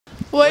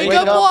Wake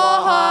up,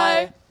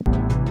 Wuwh!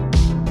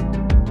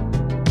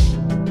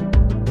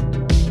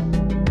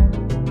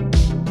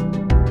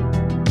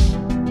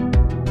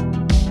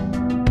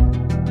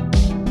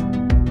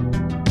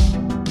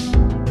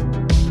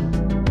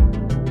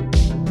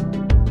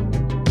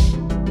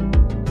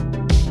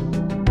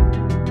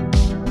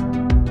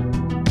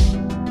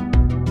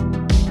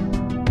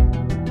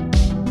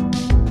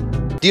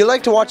 Do you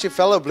like to watch your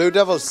fellow Blue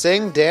Devils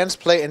sing, dance,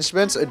 play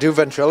instruments, or do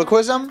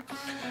ventriloquism?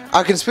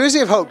 Our Conspiracy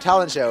of Hope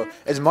talent show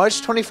is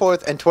March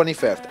 24th and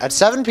 25th at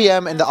 7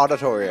 p.m. in the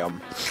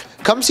auditorium.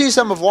 Come see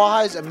some of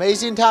Wuwh's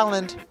amazing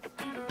talent.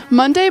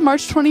 Monday,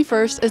 March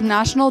 21st is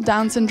National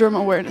Down Syndrome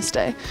Awareness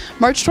Day.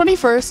 March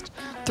 21st,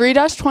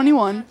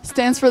 3-21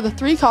 stands for the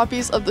 3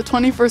 copies of the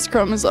 21st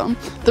chromosome,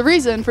 the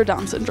reason for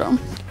Down syndrome.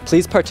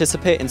 Please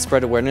participate and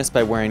spread awareness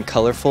by wearing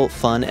colorful,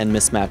 fun, and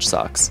mismatched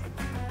socks.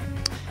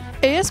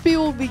 ASB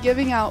will be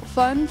giving out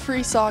fun,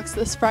 free socks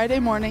this Friday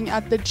morning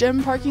at the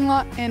gym parking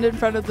lot and in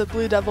front of the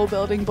Blue Devil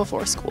building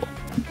before school.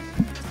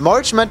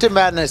 March Mentor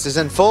Madness is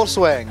in full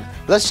swing.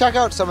 Let's check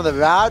out some of the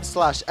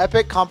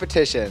rad/epic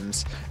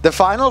competitions. The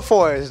Final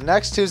Four is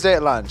next Tuesday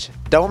at lunch.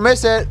 Don't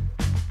miss it!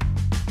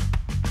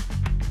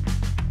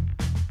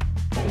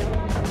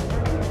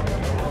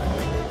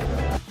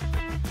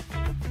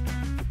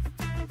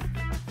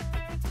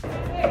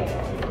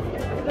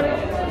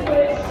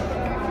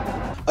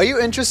 Are you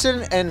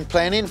interested in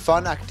planning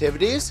fun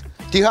activities?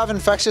 Do you have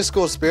infectious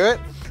school spirit?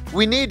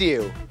 We need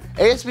you!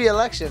 ASB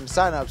election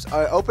signups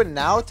are open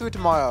now through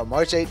tomorrow,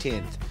 March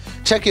 18th.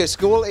 Check your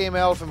school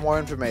email for more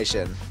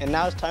information. And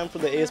now it's time for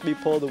the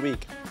ASB poll of the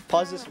week.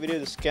 Pause this video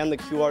to scan the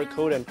QR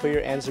code and put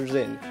your answers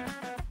in.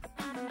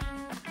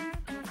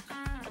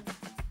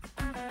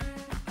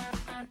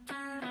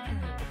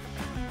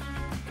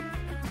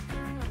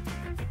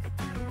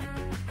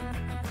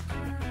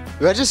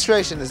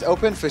 Registration is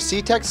open for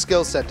C-Tech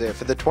Skills Center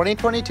for the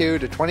 2022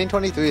 to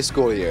 2023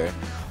 school year.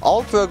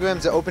 All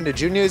programs are open to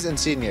juniors and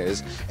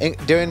seniors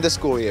during the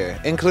school year,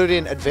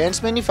 including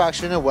Advanced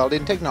Manufacturing and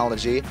Welding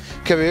Technology,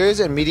 Careers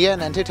in Media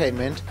and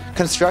Entertainment,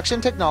 Construction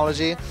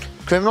Technology,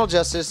 Criminal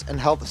Justice, and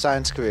Health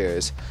Science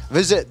careers.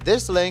 Visit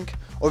this link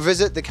or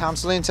visit the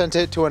Counseling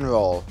Center to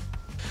enroll.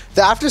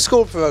 The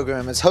after-school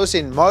program is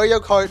hosting Mario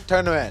Kart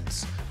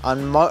tournaments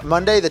on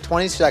Monday the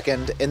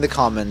 22nd in the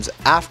Commons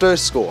after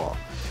school.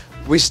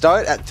 We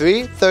start at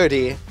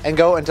 3:30 and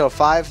go until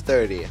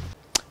 5:30.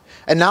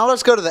 And now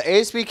let's go to the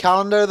ASB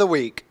calendar of the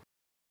week.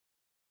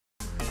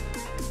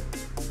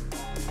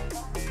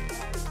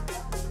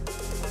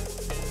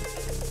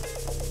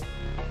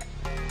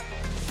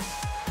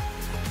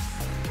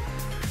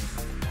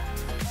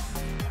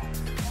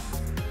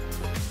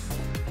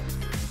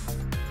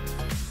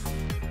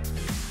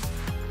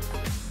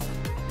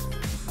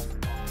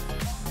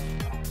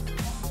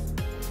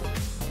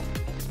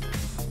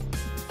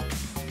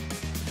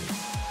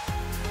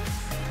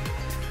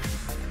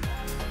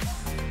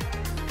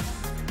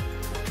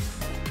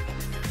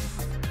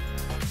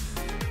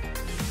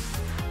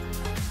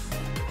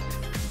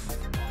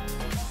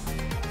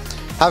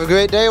 Have a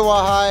great day,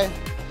 Wuwh!